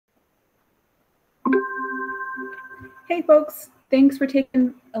Hey folks, thanks for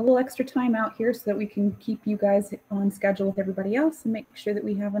taking a little extra time out here so that we can keep you guys on schedule with everybody else and make sure that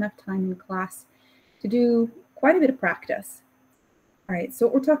we have enough time in class to do quite a bit of practice. All right, so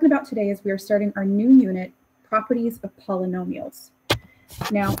what we're talking about today is we are starting our new unit, Properties of Polynomials.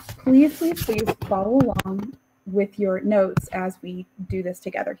 Now, please follow along with your notes as we do this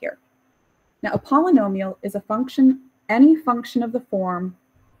together here. Now, a polynomial is a function, any function of the form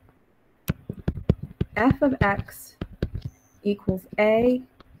f of x equals a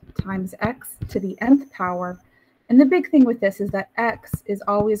times x to the nth power. And the big thing with this is that x is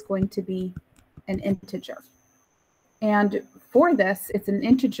always going to be an integer. And for this, it's an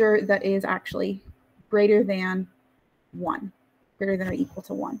integer that is actually greater than 1, greater than or equal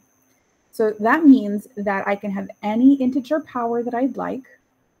to 1. So that means that I can have any integer power that I'd like.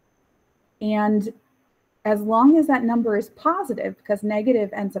 And as long as that number is positive, because negative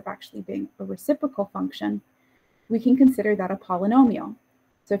ends up actually being a reciprocal function, we can consider that a polynomial.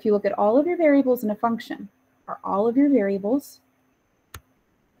 So if you look at all of your variables in a function, are all of your variables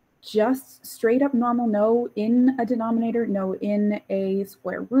just straight up normal, no in a denominator, no in a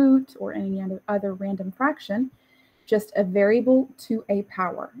square root or any other random fraction, just a variable to a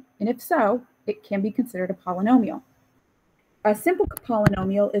power? And if so, it can be considered a polynomial. A simple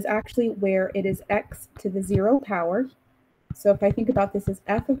polynomial is actually where it is x to the 0 power. So if I think about this as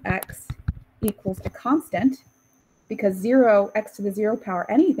f of x equals a constant, because 0, x to the 0 power,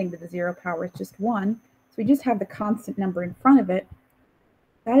 anything to the 0 power is just 1. So we just have the constant number in front of it.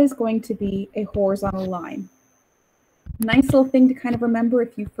 That is going to be a horizontal line. Nice little thing to kind of remember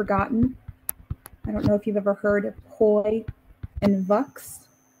if you've forgotten. I don't know if you've ever heard of Hoy and Vux.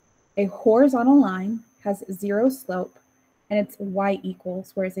 A horizontal line has 0 slope and it's y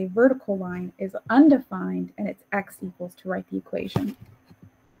equals, whereas a vertical line is undefined and it's x equals to write the equation.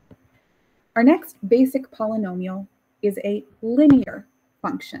 Our next basic polynomial is a linear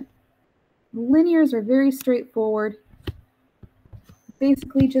function. Linears are very straightforward.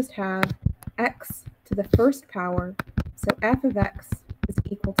 Basically just have x to the first power, so f of x is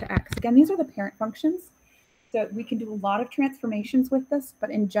equal to x. Again, these are the parent functions, so we can do a lot of transformations with this,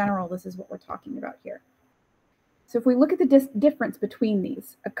 but in general, this is what we're talking about here. So if we look at the difference between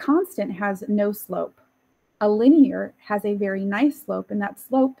these, a constant has no slope. A linear has a very nice slope, and that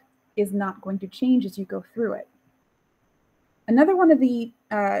slope is not going to change as you go through it. Another one of the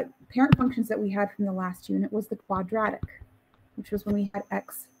parent functions that we had from the last unit was the quadratic, which was when we had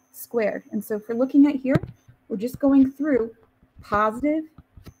x squared. And so if we're looking at here, we're just going through positive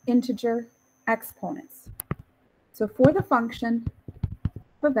integer exponents. So for the function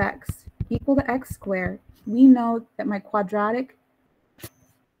of x equal to x squared, we know that my quadratic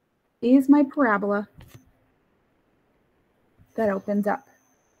is my parabola that opens up.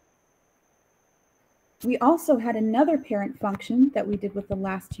 We also had another parent function that we did with the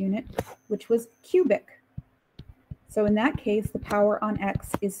last unit, which was cubic. So in that case, the power on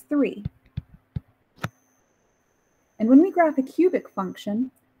x is 3. And when we graph a cubic function,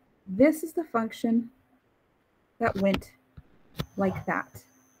 this is the function that went like that.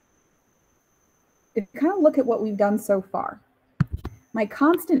 If you kind of look at what we've done so far, my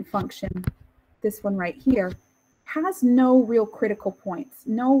constant function, this one right here, has no real critical points,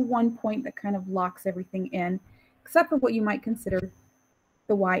 no one point that kind of locks everything in, except for what you might consider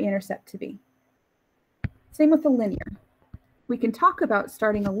the y-intercept to be. Same with the linear. We can talk about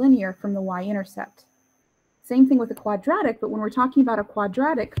starting a linear from the y-intercept. Same thing with a quadratic, but when we're talking about a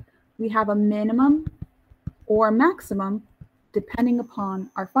quadratic, we have a minimum or a maximum depending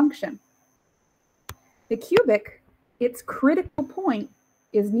upon our function. The cubic, its critical point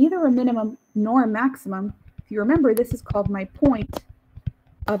is neither a minimum nor a maximum. If you remember, this is called my point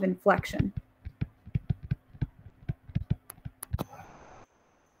of inflection.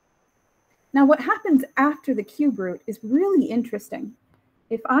 Now, what happens after the cube root is really interesting.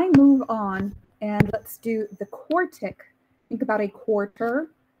 If I move on and let's do the quartic, think about a quarter.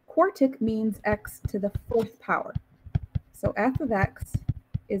 Quartic means x to the 4th power. So f of x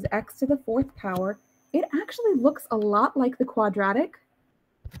is x to the 4th power. It actually looks a lot like the quadratic,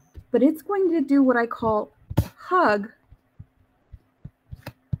 but it's going to do what I call hug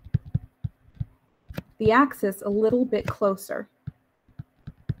the axis a little bit closer.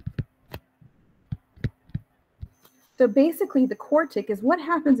 So basically the quartic is what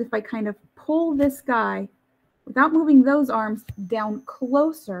happens if I kind of pull this guy without moving those arms down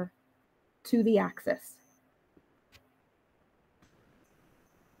closer to the axis.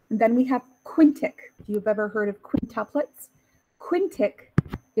 And then we have quintic. If you've ever heard of quintuplets, quintic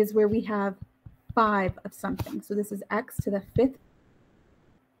is where we have 5 of something. So this is x to the 5th.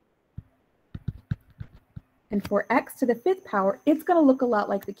 And for x to the 5th power, it's going to look a lot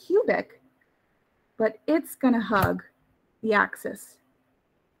like the cubic, but it's going to hug the axis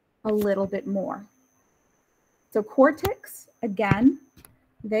a little bit more. So quartics, again,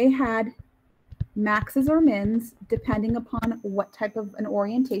 they had maxes or mins depending upon what type of an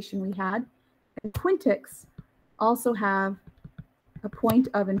orientation we had. And quintics also have a point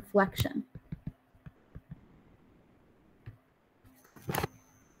of inflection.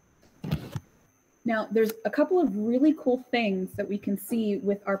 Now, there's a couple of really cool things that we can see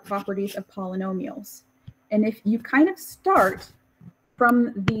with our properties of polynomials. And if you kind of start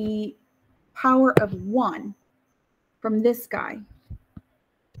from the power of 1, from this guy,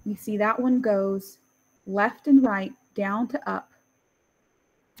 you see that one goes left and right, down to up,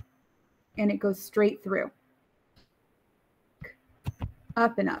 and it goes straight through.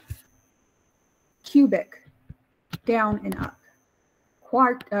 Up and up. Cubic, down and up.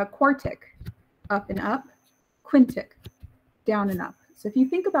 Quartic, up and up. Quintic, down and up. So if you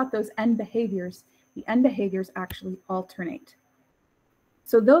think about those end behaviors, the end behaviors actually alternate.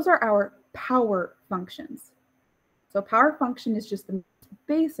 So those are our power functions. So power function is just the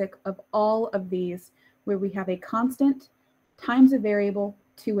basic of all of these, where we have a constant times a variable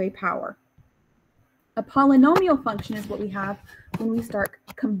to a power. A polynomial function is what we have when we start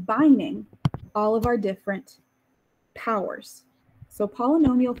combining all of our different powers. So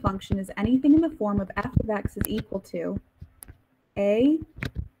polynomial function is anything in the form of f of x is equal to a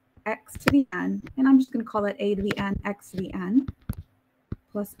x to the n, and I'm just going to call that a to the n x to the n,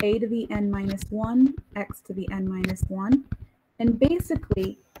 plus a to the n minus 1 x to the n minus 1. And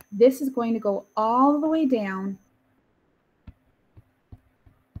basically, this is going to go all the way down.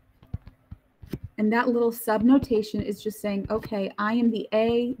 And that little subnotation is just saying, okay, I am the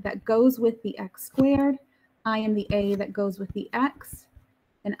a that goes with the x squared. I am the a that goes with the x.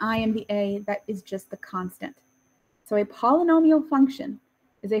 And I am the a that is just the constant. So a polynomial function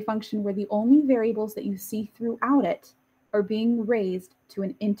is a function where the only variables that you see throughout it are being raised to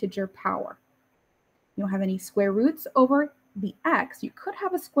an integer power. You don't have any square roots over the x. You could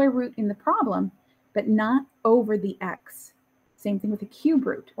have a square root in the problem, but not over the x. Same thing with a cube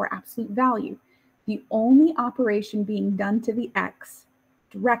root or absolute value. The only operation being done to the x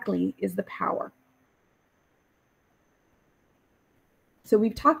directly is the power. So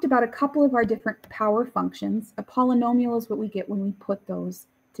we've talked about a couple of our different power functions. A polynomial is what we get when we put those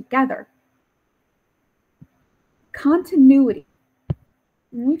together. Continuity.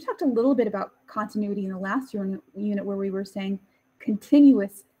 And we've talked a little bit about continuity in the last unit where we were saying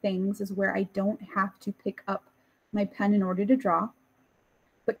continuous things is where I don't have to pick up my pen in order to draw.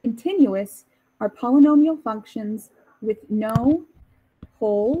 But continuous are polynomial functions with no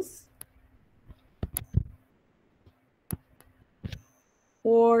holes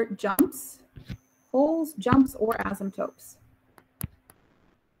or jumps, holes, jumps, or asymptotes.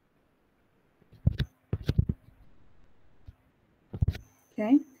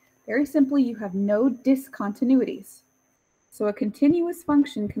 Okay, very simply, you have no discontinuities. So a continuous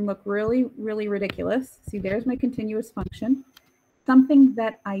function can look really, really ridiculous. See, there's my continuous function, something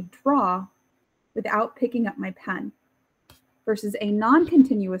that I draw without picking up my pen, versus a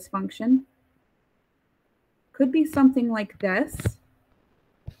non-continuous function could be something like this,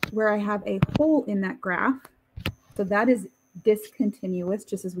 where I have a hole in that graph. So that is discontinuous,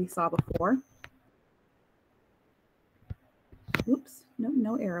 just as we saw before. Oops,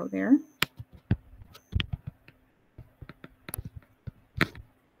 no arrow there.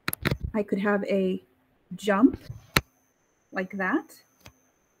 I could have a jump like that.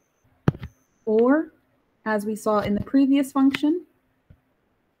 Or, as we saw in the previous function,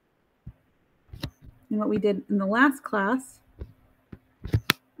 and what we did in the last class,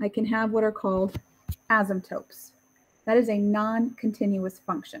 I can have what are called asymptotes. That is a non-continuous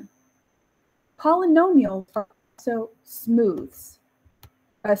function. Polynomials are also smooth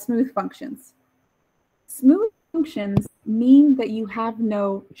functions. Smooth functions mean that you have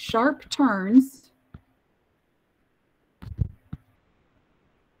no sharp turns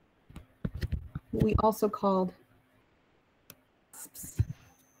we also called cusps.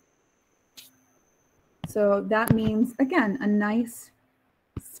 So that means, again, a nice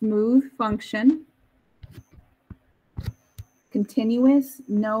smooth function, continuous,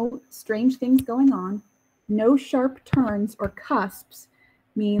 no strange things going on, no sharp turns or cusps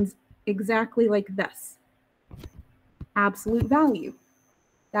means exactly like this. Absolute value,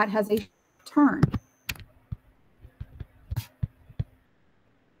 that has a turn.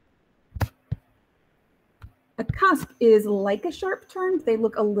 A cusp is like a sharp turn, they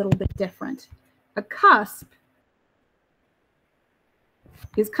look a little bit different. A cusp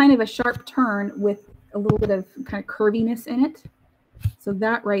is kind of a sharp turn with a little bit of kind of curviness in it. So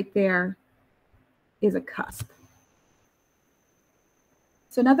that right there is a cusp.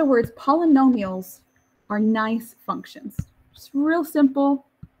 So in other words, polynomials are nice functions. Just real simple,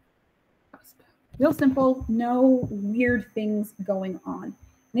 real simple, no weird things going on.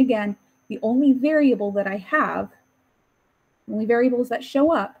 And again, the only variable that I have, only variables that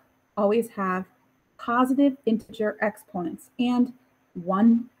show up always have positive integer exponents, and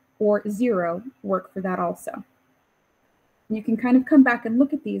 1 or 0 work for that also. And you can kind of come back and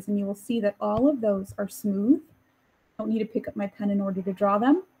look at these and you will see that all of those are smooth. I don't need to pick up my pen in order to draw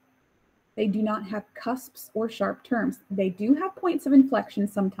them. They do not have cusps or sharp terms. They do have points of inflection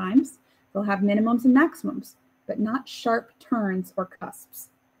sometimes. They'll have minimums and maximums, but not sharp turns or cusps.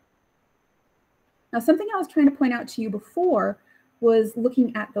 Now, something I was trying to point out to you before was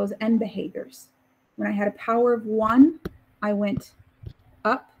looking at those end behaviors. When I had a power of 1, I went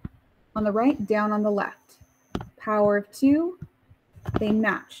up on the right, down on the left. Power of 2, they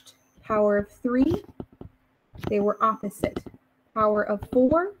matched. Power of 3, they were opposite. Power of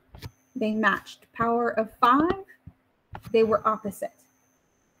 4, they matched. Power of 5, they were opposite.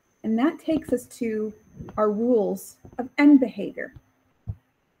 And that takes us to our rules of end behavior.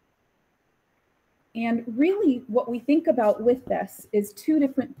 And really what we think about with this is two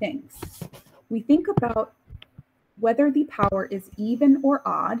different things. We think about whether the power is even or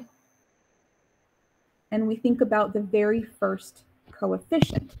odd, and we think about the very first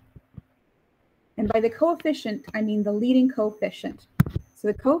coefficient. And by the coefficient, I mean the leading coefficient. So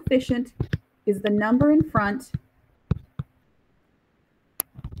the coefficient is the number in front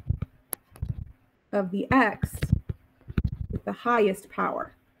of the x with the highest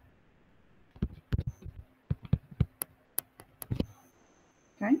power.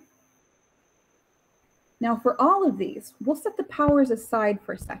 Okay. Now for all of these, we'll set the powers aside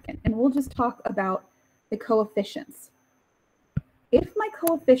for a second and we'll just talk about the coefficients. If my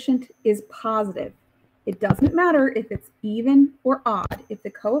coefficient is positive, it doesn't matter if it's even or odd. If the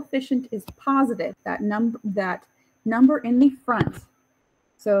coefficient is positive, that number in the front,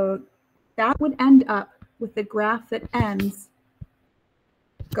 so that would end up with the graph that ends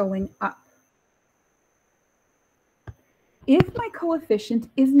going up. If my coefficient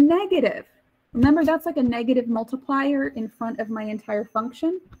is negative, remember that's like a negative multiplier in front of my entire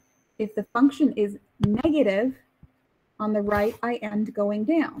function. If the function is negative, on the right, I end going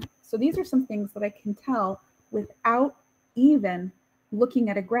down. So these are some things that I can tell without even looking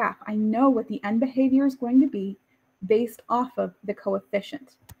at a graph. I know what the end behavior is going to be based off of the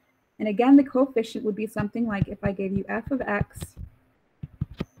coefficient. And again, the coefficient would be something like if I gave you f of x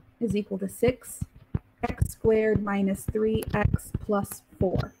is equal to 6x squared minus 3x plus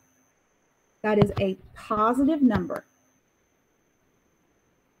 4. That is a positive number.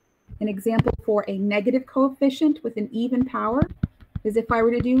 An example for a negative coefficient with an even power is if I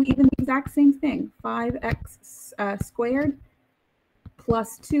were to do even the exact same thing, 5x squared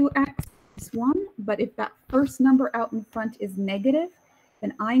plus 2x plus 1. But if that first number out in front is negative,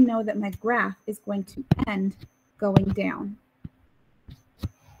 then I know that my graph is going to end going down.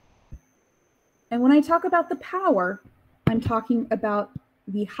 And when I talk about the power, I'm talking about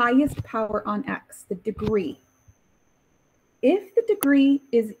the highest power on x, the degree. If the degree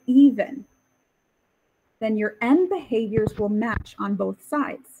is even, then your end behaviors will match on both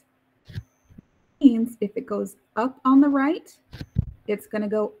sides. That means if it goes up on the right, it's going to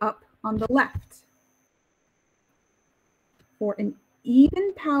go up on the left. For an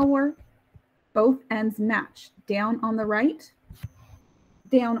even power, both ends match. Down on the right,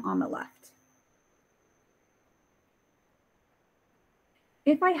 down on the left.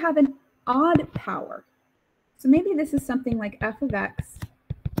 If I have an odd power, so maybe this is something like f of x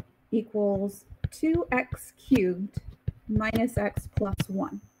equals 2x cubed minus x plus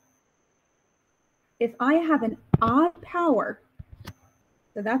 1. If I have an odd power,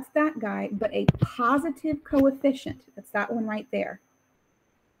 so that's that guy, but a positive coefficient, that's that one right there,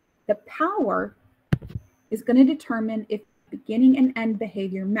 the power is going to determine if beginning and end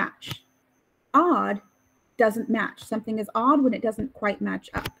behavior match. Odd doesn't match. Something is odd when it doesn't quite match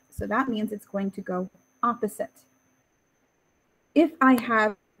up. So that means it's going to go opposite. If I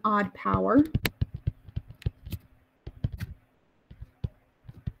have odd power,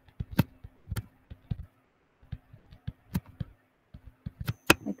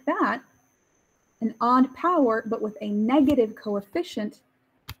 like that, an odd power, but with a negative coefficient,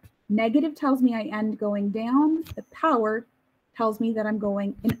 negative tells me I end going down, the power tells me that I'm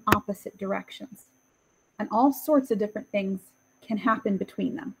going in opposite directions. And all sorts of different things can happen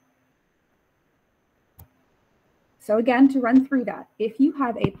between them. So again, to run through that, if you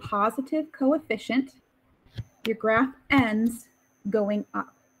have a positive coefficient, your graph ends going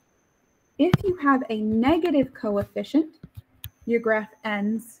up. If you have a negative coefficient, your graph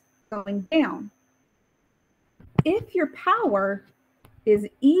ends going down. If your power is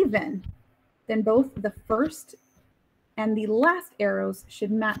even, then both the first and the last arrows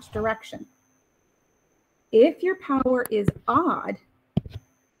should match direction. If your power is odd,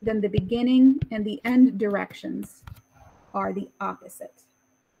 then the beginning and the end directions are the opposite.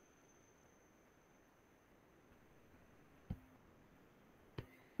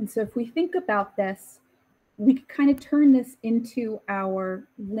 And so if we think about this, we could kind of turn this into our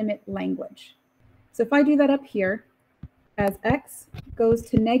limit language. So if I do that up here, as x goes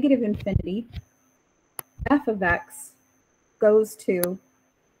to negative infinity, f of x goes to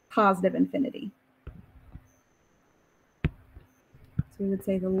positive infinity. So we would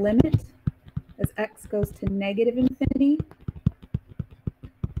say the limit as x goes to negative infinity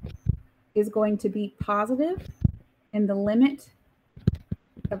is going to be positive, and the limit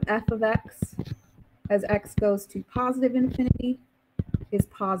of f of x as x goes to positive infinity is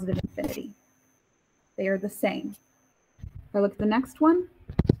positive infinity. They are the same. If I look at the next one,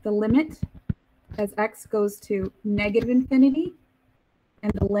 the limit as x goes to negative infinity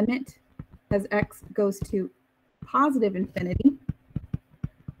and the limit as x goes to positive infinity,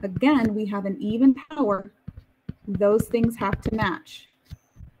 again, we have an even power. Those things have to match.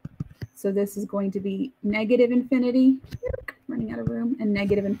 So this is going to be negative infinity, running out of room, and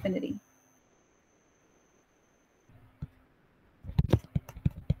negative infinity.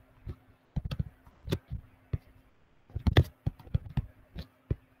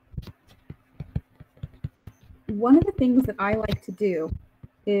 One of the things that I like to do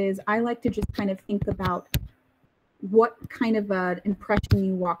is I like to just kind of think about what kind of an impression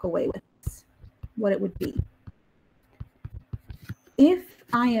you walk away with, what it would be. If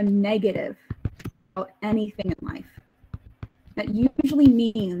I am negative about anything in life, that usually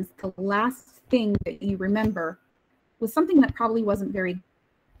means the last thing that you remember was something that probably wasn't very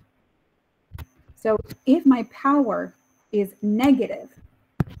good. So if my power is negative,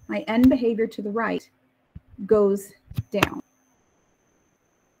 my end behavior to the right goes down.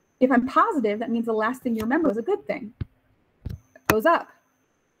 If I'm positive, that means the last thing you remember was a good thing. It goes up.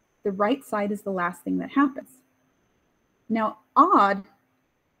 The right side is the last thing that happens. Now, odd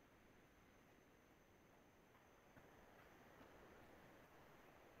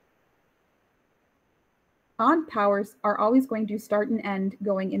powers are always going to start and end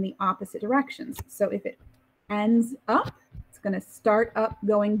going in the opposite directions. So if it ends up, it's going to start up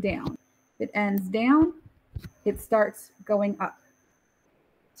going down. If it ends down, it starts going up.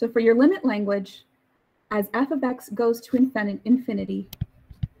 So for your limit language, as f of x goes to infinity,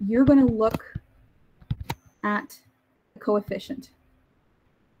 you're going to look at the coefficient.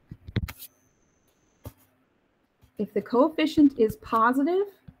 If the coefficient is positive,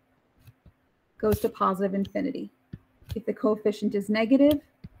 goes to positive infinity. If the coefficient is negative,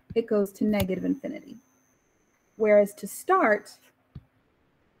 it goes to negative infinity. Whereas to start,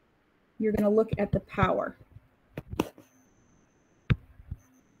 you're going to look at the power.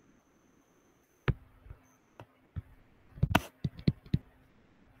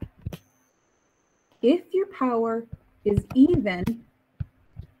 If your power is even,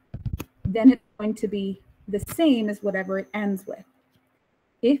 then it's going to be the same as whatever it ends with.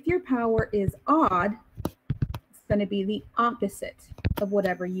 If your power is odd, it's going to be the opposite of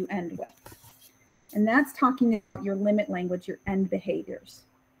whatever you end with. And that's talking about your limit language, your end behaviors.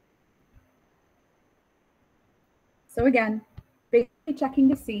 So again, basically checking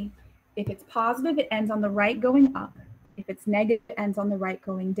to see if it's positive, it ends on the right going up. If it's negative, it ends on the right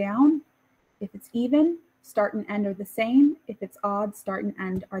going down. If it's even, start and end are the same. If it's odd, start and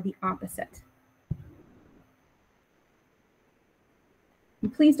end are the opposite.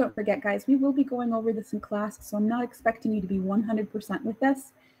 And please don't forget, guys, we will be going over this in class, so I'm not expecting you to be 100% with this.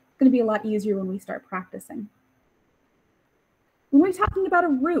 It's going to be a lot easier when we start practicing. When we're talking about a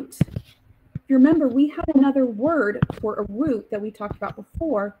root, if you remember, we had another word for a root that we talked about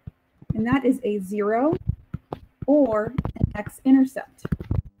before, and that is a zero or an x-intercept.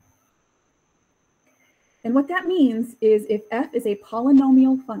 And what that means is if f is a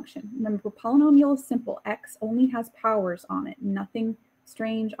polynomial function, remember, polynomial is simple. X only has powers on it, nothing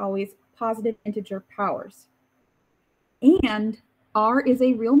strange, always positive integer powers. And r is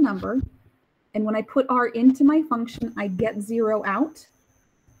a real number. And when I put r into my function, I get 0 out.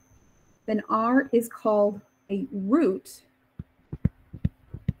 Then r is called a root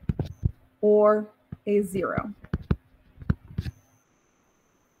or a 0.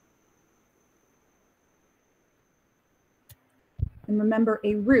 And remember,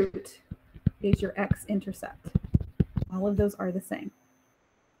 a root is your x-intercept. All of those are the same.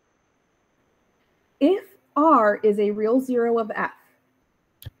 If r is a real zero of f,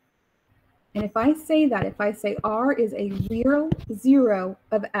 and if I say r is a real zero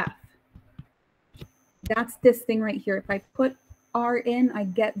of f, that's this thing right here. If I put r in, I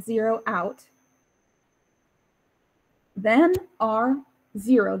get 0 out. Then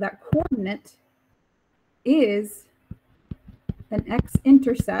r0, that coordinate, is an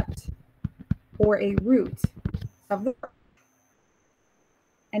x-intercept or a root of the graph.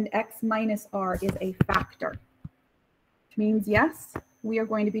 And x minus r is a factor, which means, yes, we are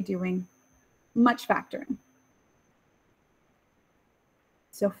going to be doing much factoring.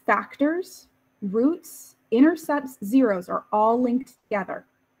 So factors, roots, intercepts, zeros are all linked together.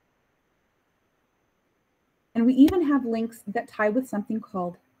 And we even have links that tie with something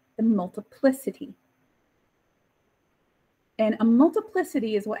called the multiplicity. And a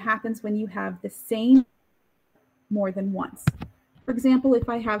multiplicity is what happens when you have the same more than once. For example, if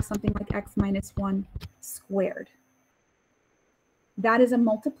I have something like x minus 1 squared, that is a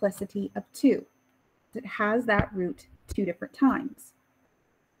multiplicity of 2. It has that root 2 different times.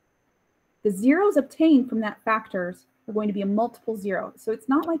 The zeros obtained from that factors are going to be a multiple zero. So it's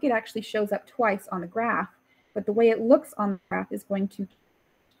not like it actually shows up twice on the graph, but the way it looks on the graph is going to be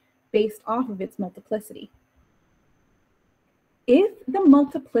based off of its multiplicity. If the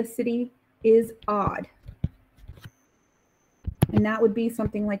multiplicity is odd, and that would be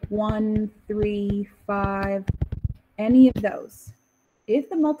something like 1, 3, 5, any of those. If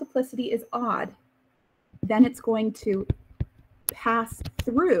the multiplicity is odd, then it's going to pass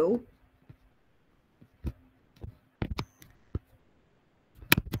through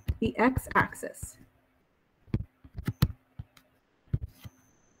the x-axis.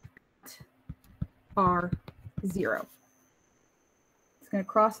 R0. It's going to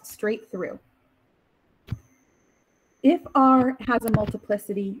cross straight through. If R has a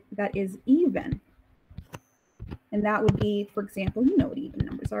multiplicity that is even, and that would be, for example, you know what even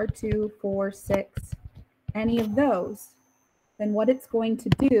numbers are, 2, 4, 6, any of those, then what it's going to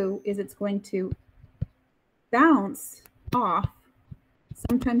do is it's going to bounce off,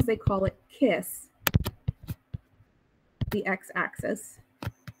 sometimes they call it kiss, the x-axis.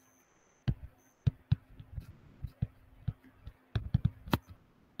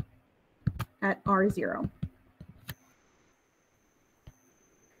 At R0.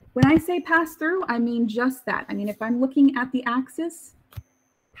 When I say pass through, I mean just that. I mean, if I'm looking at the axis,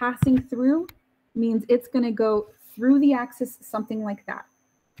 passing through means it's going to go through the axis, something like that.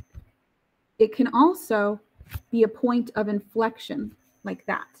 It can also be a point of inflection like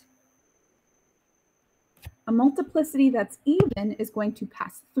that. A multiplicity that's even is going to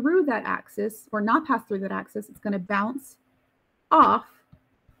pass through that axis, or not pass through that axis. It's going to bounce off.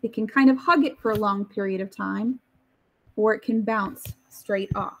 It can kind of hug it for a long period of time, or it can bounce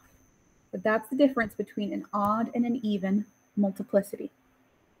straight off. But that's the difference between an odd and an even multiplicity.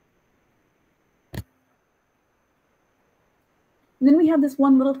 And then we have this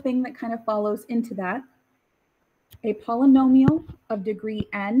one little thing that kind of follows into that. A polynomial of degree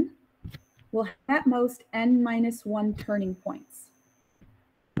n will have at most n minus 1 turning points.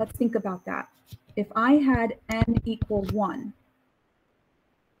 Let's think about that. If I had n equal 1,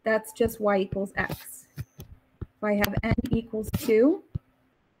 that's just y equals x. If I have n equals 2,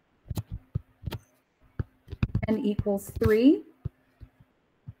 n equals 3,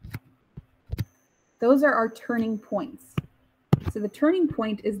 those are our turning points. So the turning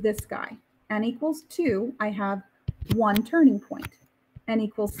point is this guy. N equals 2, I have 1 turning point. N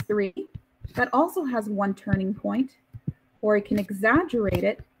equals 3, that also has 1 turning point, or I can exaggerate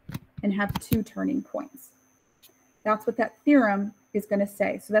it and have 2 turning points. That's what that theorem is going to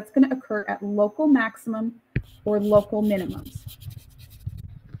say. So that's going to occur at local maximum or local minimums.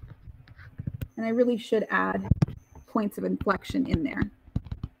 And I really should add points of inflection in there.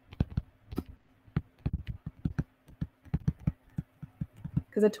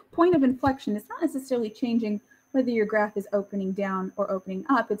 Because a point of inflection is not necessarily changing whether your graph is opening down or opening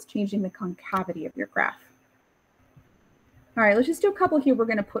up. It's changing the concavity of your graph. All right, let's just do a couple here. We're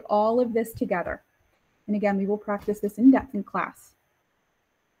going to put all of this together. And again, we will practice this in depth in class.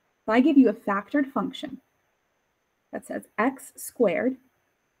 If I give you a factored function that says x squared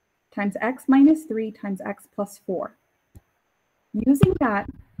times x minus 3 times x plus 4, using that,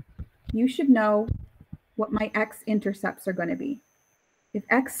 you should know what my x-intercepts are going to be. If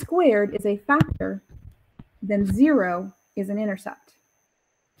x squared is a factor, then 0 is an intercept.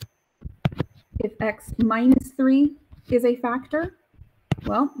 If x minus 3 is a factor,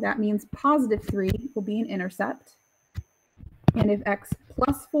 well, that means positive 3 will be an intercept. And if x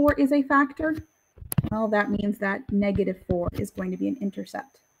plus 4 is a factor, well, that means that -4 is going to be an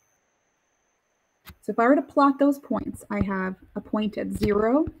intercept. So if I were to plot those points, I have a point at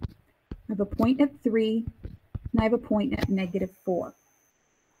 0, I have a point at 3, and I have a point at -4.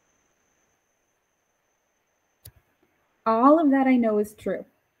 All of that I know is true.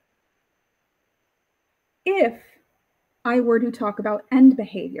 If I were to talk about end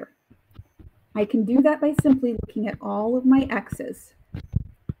behavior, I can do that by simply looking at all of my x's.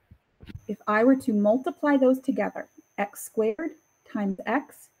 If I were to multiply those together, x squared times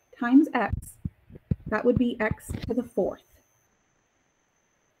x, that would be x to the 4th.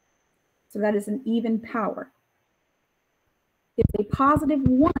 So that is an even power. It's a positive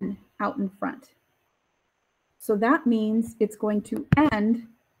 1 out in front. So that means it's going to end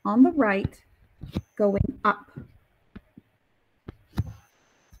on the right going up.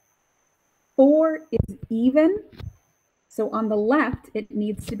 4 is even, so on the left, it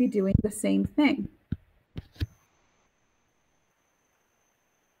needs to be doing the same thing.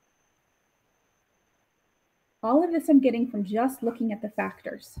 All of this I'm getting from just looking at the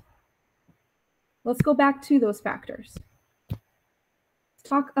factors. Let's go back to those factors. Let's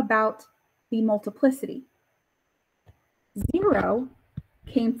talk about the multiplicity. 0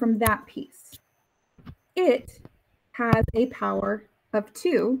 came from that piece. It has a power of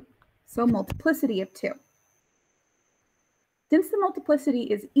 2, so multiplicity of 2. Since the multiplicity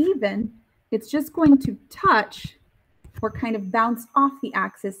is even, it's just going to touch or kind of bounce off the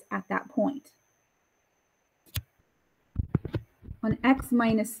axis at that point. On x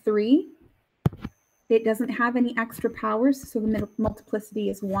minus 3, it doesn't have any extra powers, so the multiplicity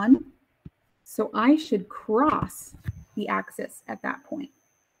is 1. So I should cross the axis at that point.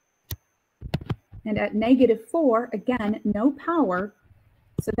 And at -4, again, no power,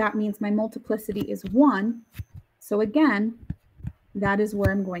 so that means my multiplicity is 1. So again, that is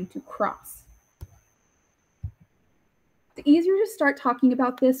where I'm going to cross. It's easier to start talking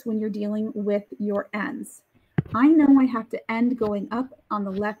about this when you're dealing with your ends. I know I have to end going up on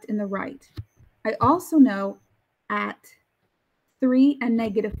the left and the right. I also know at 3 and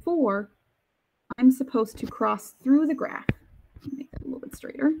 -4, I'm supposed to cross through the graph. Make that a little bit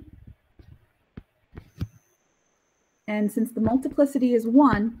straighter. And since the multiplicity is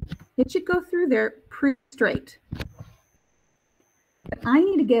 1, it should go through there pretty straight. But I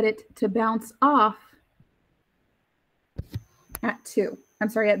need to get it to bounce off at 2. I'm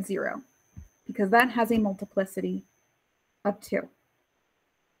sorry, at 0, because that has a multiplicity of 2.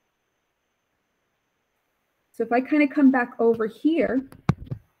 So if I kind of come back over here,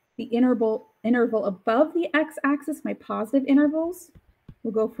 the interval above the x-axis, my positive intervals,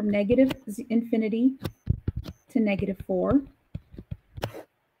 will go from -infinity to -4,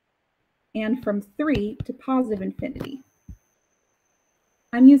 and from 3 to positive infinity.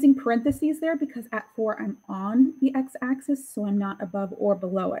 I'm using parentheses there because at 4 I'm on the x-axis, so I'm not above or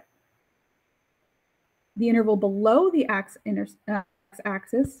below it. The interval below the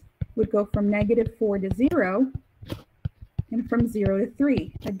x-axis would go from -4 to 0, and from 0 to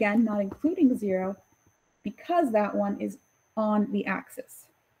 3. Again, not including 0, because that one is on the axis.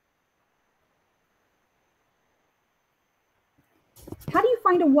 How do you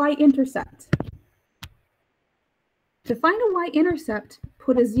find a y-intercept? To find a y-intercept,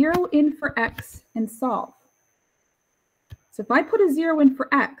 put a 0 in for x and solve. So if I put a 0 in for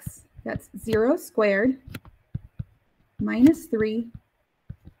x, that's 0 squared minus 3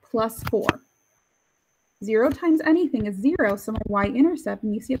 plus 4. 0 times anything is 0, so my y-intercept,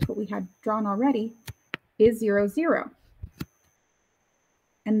 and you see it's what we had drawn already, is 0, 0.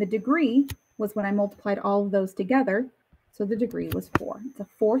 And the degree was when I multiplied all of those together, so the degree was 4. It's a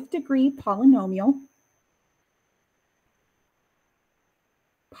 4th degree polynomial.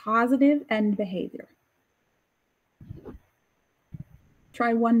 Positive end behavior.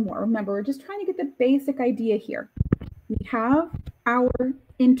 Try one more. Remember, we're just trying to get the basic idea here. We have our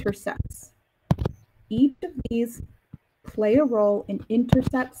intercepts. Each of these play a role in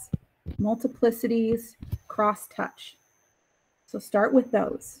intercepts, multiplicities, cross-touch. So start with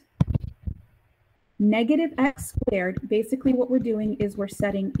those. -x squared, basically what we're doing is we're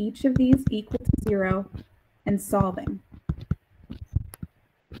setting each of these equal to 0 and solving.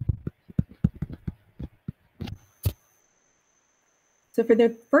 So for the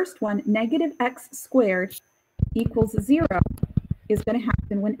first one, -x squared equals 0 is going to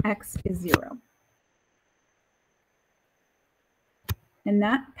happen when x is 0. And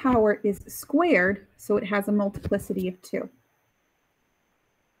that power is squared, so it has a multiplicity of 2.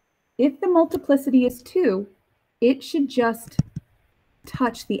 If the multiplicity is 2, it should just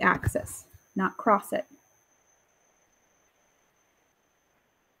touch the axis, not cross it.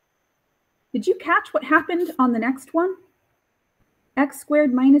 Did you catch what happened on the next one? X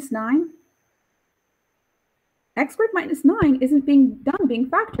squared minus 9. X squared minus 9 isn't being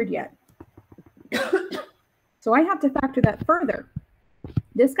factored yet. So I have to factor that further.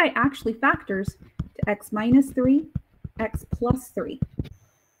 This guy actually factors to x minus 3, x plus 3.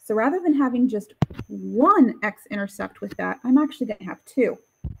 So rather than having just one x-intercept with that, I'm actually going to have two.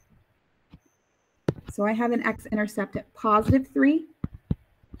 So I have an x-intercept at positive 3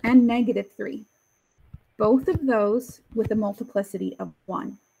 and negative 3. Both of those with a multiplicity of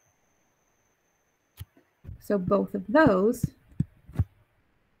 1. So both of those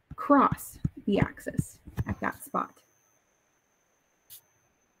cross the axis at that spot.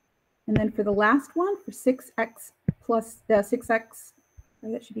 And then for the last one, for 6x plus 6x,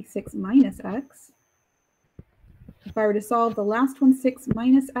 that should be 6 minus x. If I were to solve the last one, 6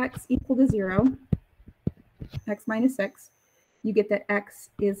 minus x equal to 0, x minus 6, you get that x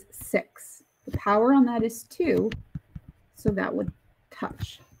is 6. The power on that is 2, so that would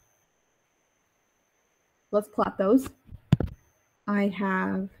touch. Let's plot those. I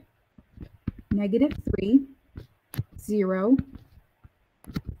have negative 3, 0,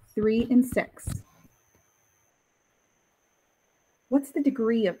 3, and 6. What's the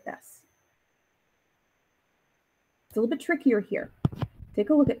degree of this? It's a little bit trickier here. Take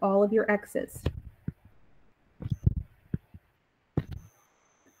a look at all of your x's.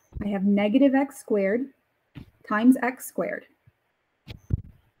 I have negative x squared times x squared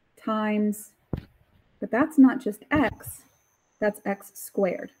times, but that's not just x, that's x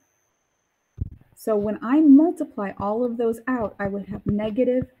squared. So when I multiply all of those out, I would have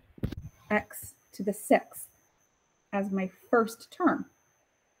negative x to the 6th as my first term,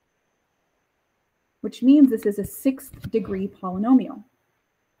 which means this is a 6th degree polynomial.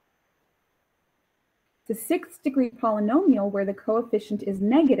 It's a 6th degree polynomial where the coefficient is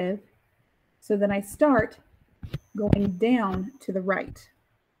negative, so then I start going down to the right.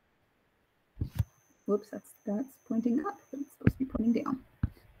 Whoops, that's pointing up, but it's supposed to be pointing down.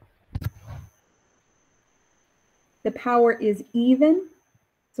 The power is even,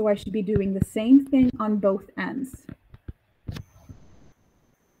 so I should be doing the same thing on both ends.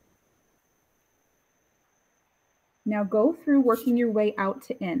 Now go through working your way out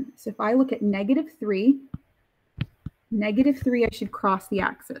to in. So if I look at negative 3, I should cross the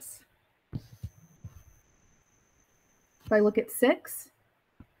axis. If I look at 6,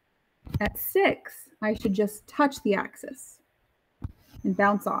 at 6, I should just touch the axis and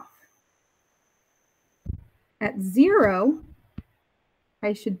bounce off. At 0,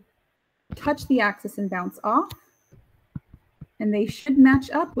 I should touch the axis and bounce off. And they should match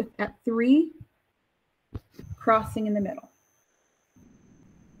up with at 3, crossing in the middle.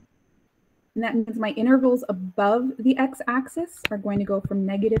 And that means my intervals above the x-axis are going to go from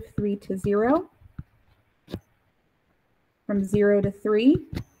negative 3 to 0, from 0 to 3,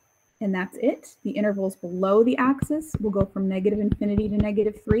 and that's it. The intervals below the axis will go from negative infinity to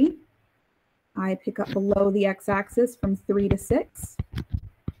negative 3. I pick up below the x-axis from 3 to 6,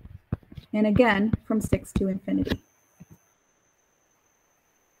 and again from 6 to infinity.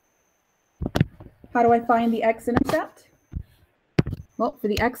 How do I find the x-intercept? Well, for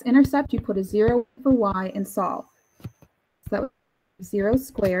the x-intercept, you put a 0 for y and solve. So that would be 0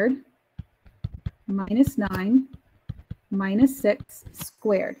 squared minus 9 minus 6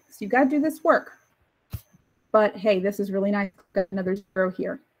 squared. So you've got to do this work. But hey, this is really nice. Got another 0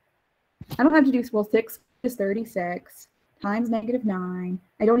 here. I don't have to do, well, 6 is 36 times negative 9.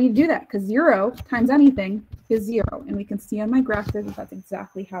 I don't need to do that because 0 times anything is 0. And we can see on my graph there that that's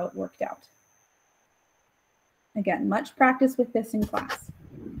exactly how it worked out. Again, much practice with this in class.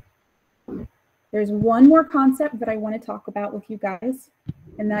 There's one more concept that I want to talk about with you guys,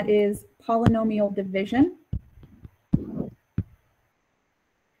 and that is polynomial division.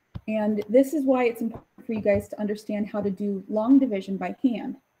 And this is why it's important for you guys to understand how to do long division by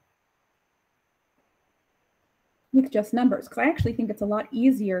hand with just numbers, because I actually think it's a lot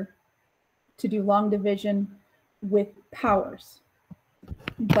easier to do long division with powers.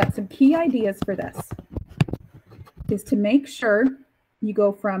 But some key ideas for this is to make sure you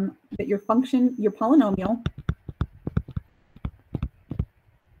go from that your function, your polynomial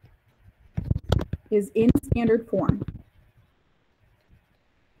is in standard form.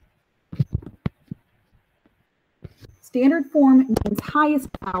 Standard form means highest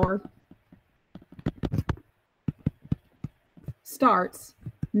power starts,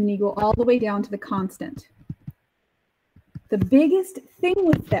 and then you go all the way down to the constant. The biggest thing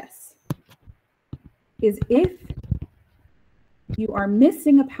with this is if you are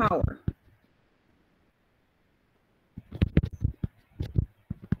missing a power,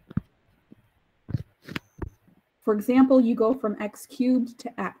 For example, you go from x cubed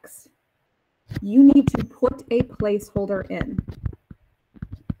to x. You need to put a placeholder in.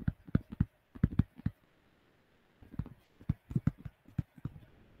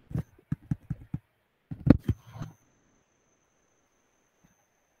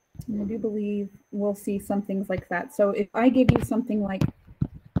 And I do believe we'll see some things like that. So if I give you something like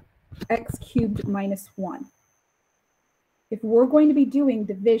x cubed minus 1, if we're going to be doing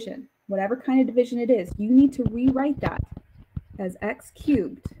division, whatever kind of division it is, you need to rewrite that as x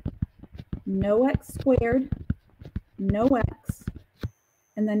cubed, no x squared, no x,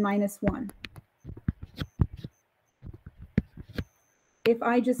 and then minus 1. If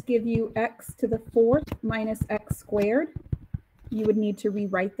I just give you x to the 4th minus x squared, you would need to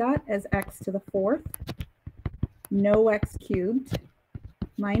rewrite that as x to the 4th, no x cubed,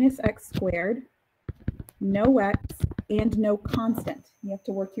 minus x squared, no x, and no constant. You have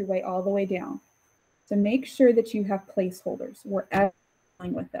to work your way all the way down. So make sure that you have placeholders wherever you're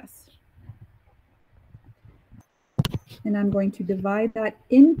dealing with this. And I'm going to divide that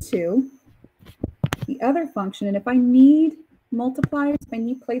into the other function. And if I need multipliers, if I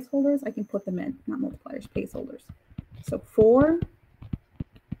need placeholders, I can put them in. Not multipliers, placeholders. So 4,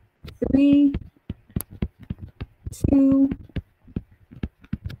 3, 2,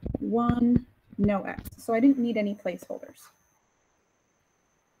 1, no x. So I didn't need any placeholders.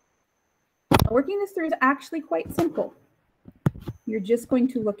 Working this through is actually quite simple. You're just going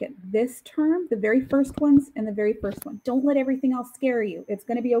to look at this term, the very first ones, and the very first one. Don't let everything else scare you. It's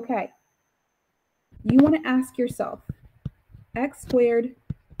going to be okay. You want to ask yourself, x squared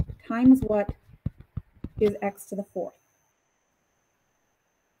times what is x to the 4th?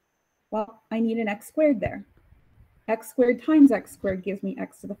 Well, I need an x squared there. X squared times x squared gives me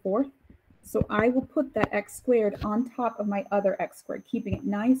x to the 4th. So I will put that x squared on top of my other x squared, keeping it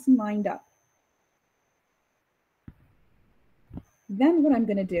nice and lined up. Then what I'm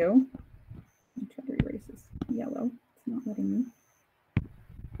going to do, I'll try to erase this yellow. It's not letting me.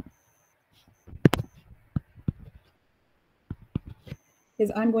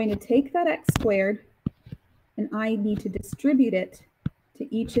 Is I'm going to take that x squared and I need to distribute it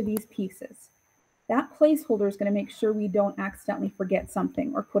to each of these pieces. That placeholder is going to make sure we don't accidentally forget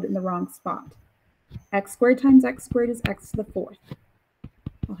something or put it in the wrong spot. X squared times x squared is x to the 4th.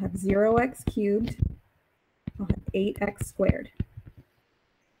 I'll have 0x cubed. I'll have 8x squared.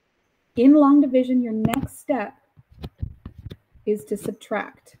 In long division, your next step is to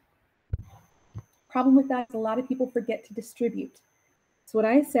subtract. Problem with that is a lot of people forget to distribute. So what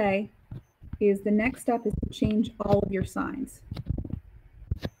I say is the next step is to change all of your signs.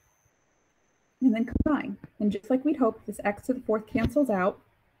 And then combine. And just like we'd hoped, this x to the 4th cancels out.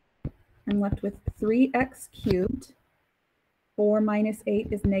 I'm left with 3x cubed. 4 minus 8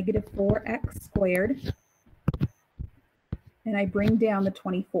 is negative 4x squared. And I bring down the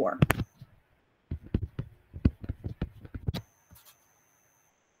 24.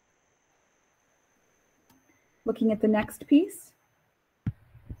 Looking at the next piece.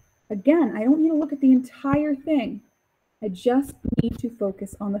 Again, I don't need to look at the entire thing. I just need to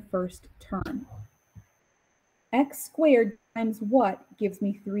focus on the first term. X squared times what gives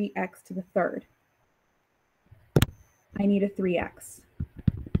me 3x to the 3rd? I need a 3x,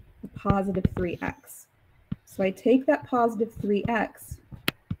 a positive 3x. So I take that positive 3x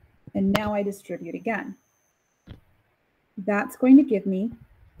and now I distribute again. That's going to give me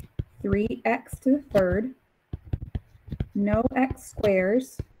 3x to the 3rd, no x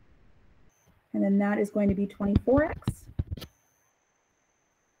squares, and then that is going to be 24x.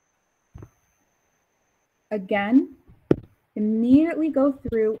 Again, immediately go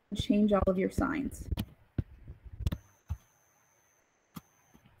through and change all of your signs.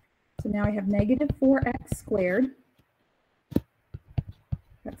 So now I have negative 4x squared.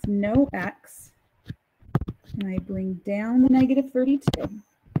 That's no x. And I bring down the negative 32.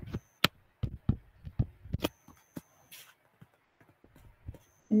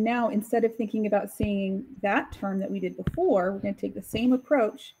 And now, instead of thinking about seeing that term that we did before, we're going to take the same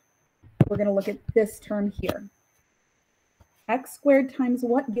approach. We're going to look at this term here. X squared times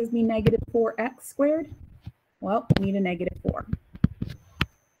what gives me negative 4x squared? Well, I need a negative 4.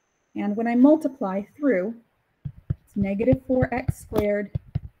 And when I multiply through, it's negative 4x squared,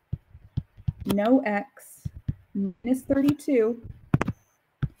 no x, minus 32.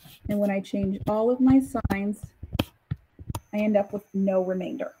 And when I change all of my signs, I end up with no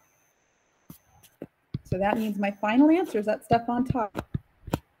remainder. So that means my final answer is that stuff on top.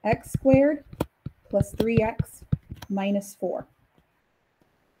 X squared plus 3x minus 4.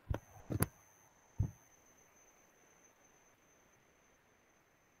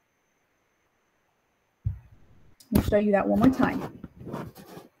 Let me show you that one more time.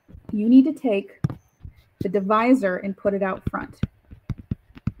 You need to take the divisor and put it out front.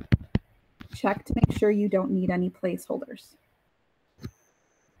 Check to make sure you don't need any placeholders.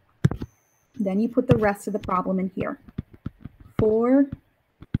 Then you put the rest of the problem in here. 4,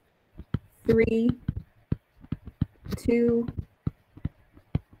 3, 2,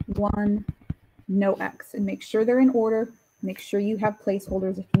 1, no X. And make sure they're in order. Make sure you have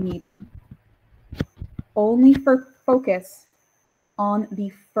placeholders if you need. Only focus on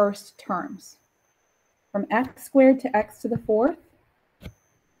the first terms. From x squared to x to the fourth,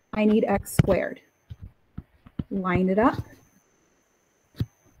 I need x squared. Line it up.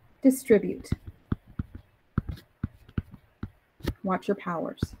 Distribute. Watch your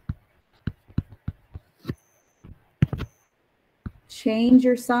powers. Change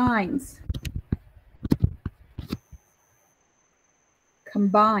your signs.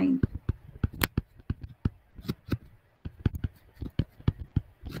 Combine.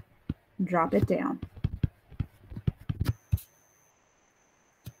 Drop it down.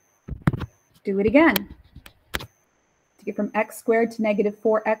 Do it again. To get from x squared to negative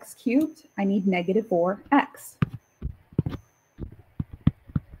 4x cubed, I need negative 4x.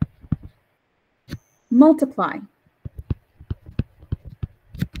 Multiply.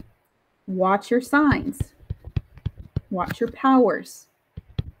 Watch your signs. Watch your powers.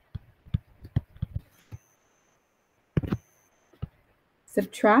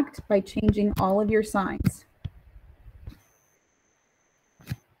 Subtract by changing all of your signs.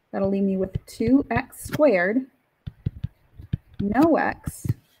 That'll leave me with 2x squared, no x,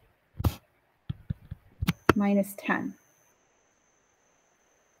 minus 10.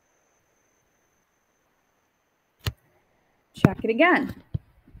 Check it again.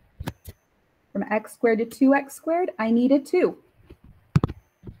 From x squared to 2x squared, I need a 2.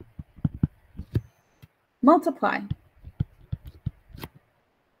 Multiply.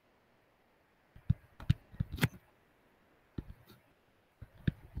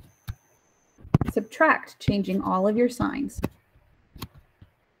 Subtract, changing all of your signs.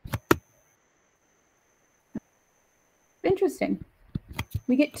 Interesting.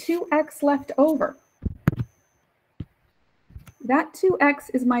 We get 2x left over. That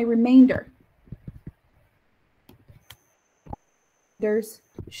 2x is my remainder.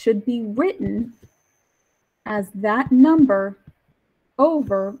 Should be written as that number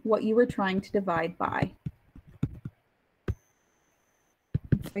over what you were trying to divide by.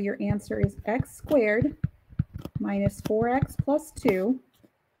 So your answer is x squared minus 4x plus 2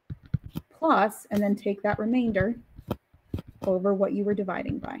 plus, and then take that remainder over what you were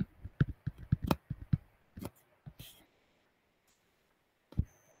dividing by.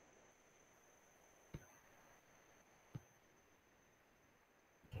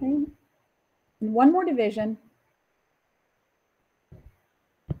 Okay, and one more division.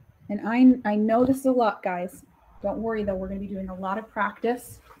 And I know this is a lot, guys. Don't worry though, we're going to be doing a lot of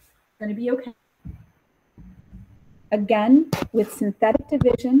practice. It's going to be okay. Again, with synthetic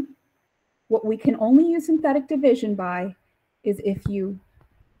division, what we can only use synthetic division by is if you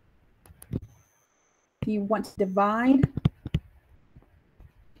want to divide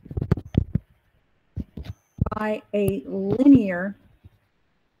by a linear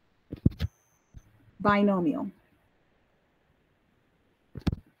binomial.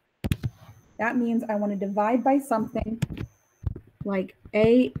 That means I want to divide by something like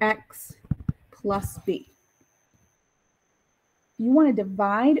ax plus b. If you want to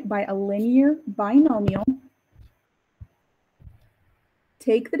divide by a linear binomial,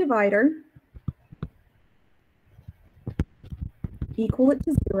 take the divider, equal it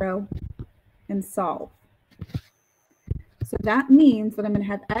to 0, and solve. So that means that I'm going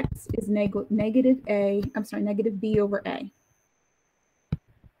to have x is negative b over a.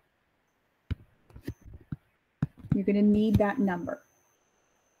 You're going to need that number.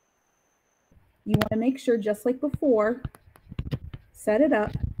 You want to make sure, just like before, set it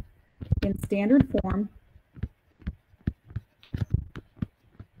up in standard form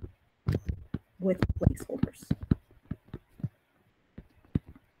with placeholders.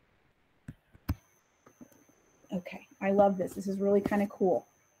 Okay, I love this. This is really kind of cool.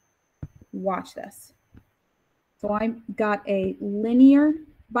 Watch this. So I got a linear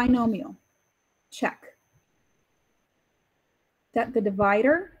binomial. Check. Set the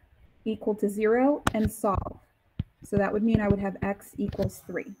divider equal to 0 and solve. So that would mean I would have x equals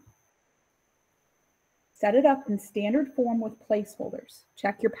 3. Set it up in standard form with placeholders.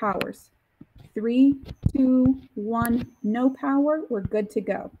 Check your powers. 3, 2, 1, no power, we're good to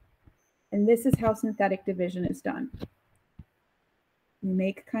go. And this is how synthetic division is done. You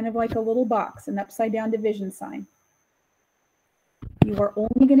make kind of like a little box, an upside down division sign. you are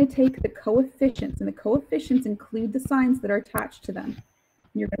only going to take the coefficients, and the coefficients include the signs that are attached to them. And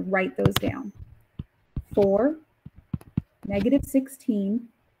you're going to write those down. 4, negative 16,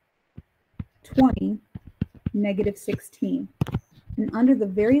 20, negative 16. And under the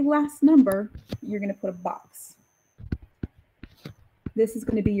very last number, you're going to put a box. This is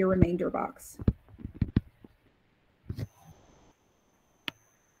going to be your remainder box.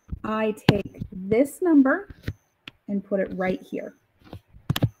 I take this number and put it right here.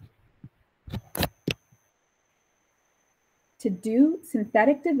 To do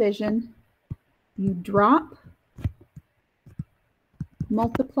synthetic division, you drop,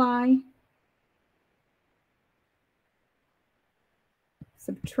 multiply,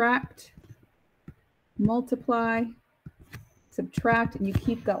 subtract, multiply, subtract, and you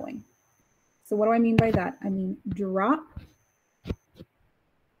keep going. So what do I mean by that? I mean drop,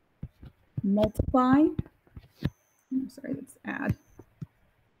 multiply, I'm sorry, let's add.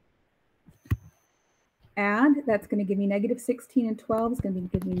 Add, that's going to give me negative 16 and 12 is going to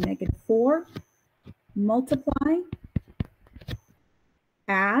give me negative 4. Multiply,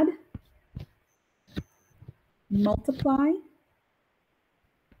 add, multiply,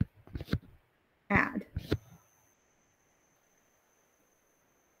 add.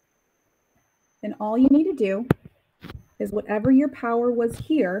 Then all you need to do is whatever your power was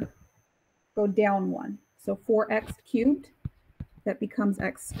here, go down 1. So 4x cubed, that becomes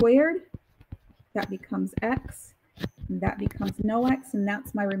x squared, that becomes x, and that becomes no x, and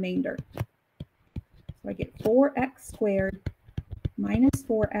that's my remainder. So I get 4x squared minus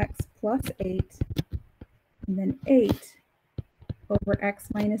 4x plus 8, and then 8 over x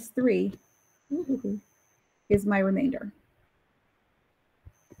minus 3 is my remainder.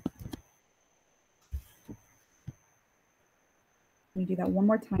 Let me do that one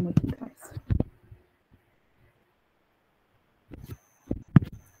more time with you guys.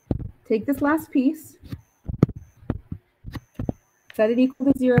 Take this last piece, set it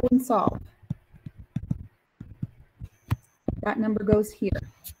equal to 0 and solve. That number goes here.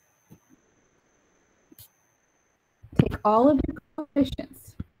 Take all of your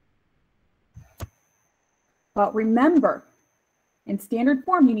coefficients. But remember, in standard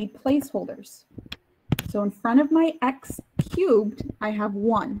form, you need placeholders. So in front of my x cubed, I have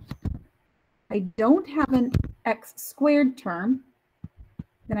 1. I don't have an x squared term.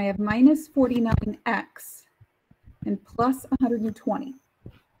 Then I have minus 49x and plus 120.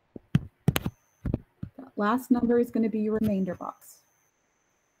 That last number is going to be your remainder box.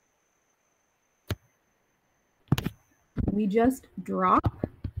 We just drop,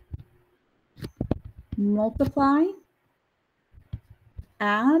 multiply,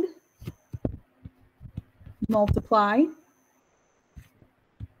 add, multiply,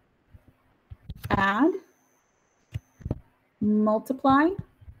 add, multiply,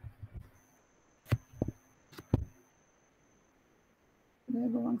 did I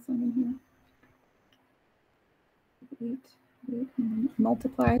have the wrong sign in here? 8,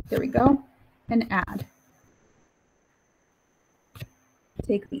 multiply, there we go, and add.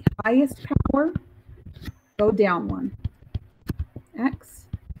 Take the highest power, go down 1. X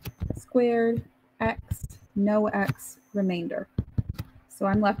squared, x, no x, remainder. So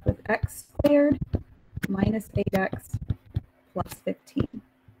I'm left with x squared minus 8x plus 15.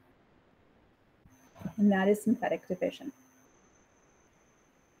 And that is synthetic division.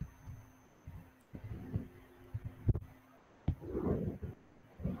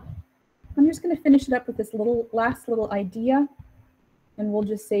 I'm just going to finish it up with this last little idea, and we'll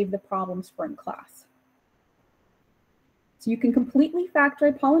just save the problems for in class. So you can completely factor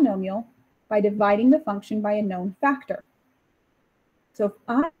a polynomial by dividing the function by a known factor. So if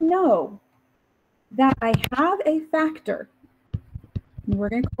I know that I have a factor, and we're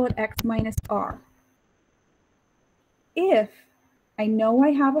going to call it x minus r. If I know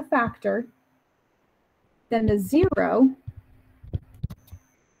I have a factor, then the 0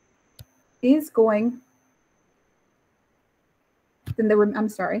 is going, then I'm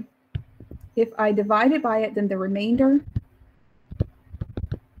sorry, if I divide it by it, then the remainder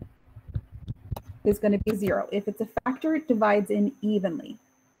is going to be 0. If it's a factor, it divides in evenly.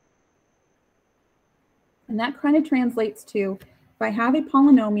 And that kind of translates to, if I have a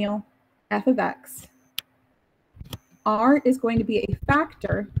polynomial, f of x, r is going to be a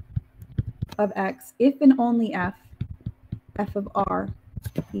factor of x if and only f of r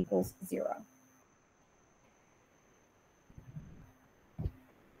equals 0.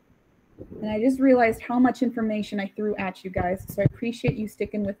 And I just realized how much information I threw at you guys, so I appreciate you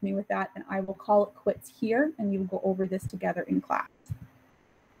sticking with me with that, and I will call it quits here, and we will go over this together in class.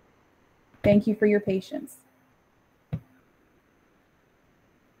 Thank you for your patience.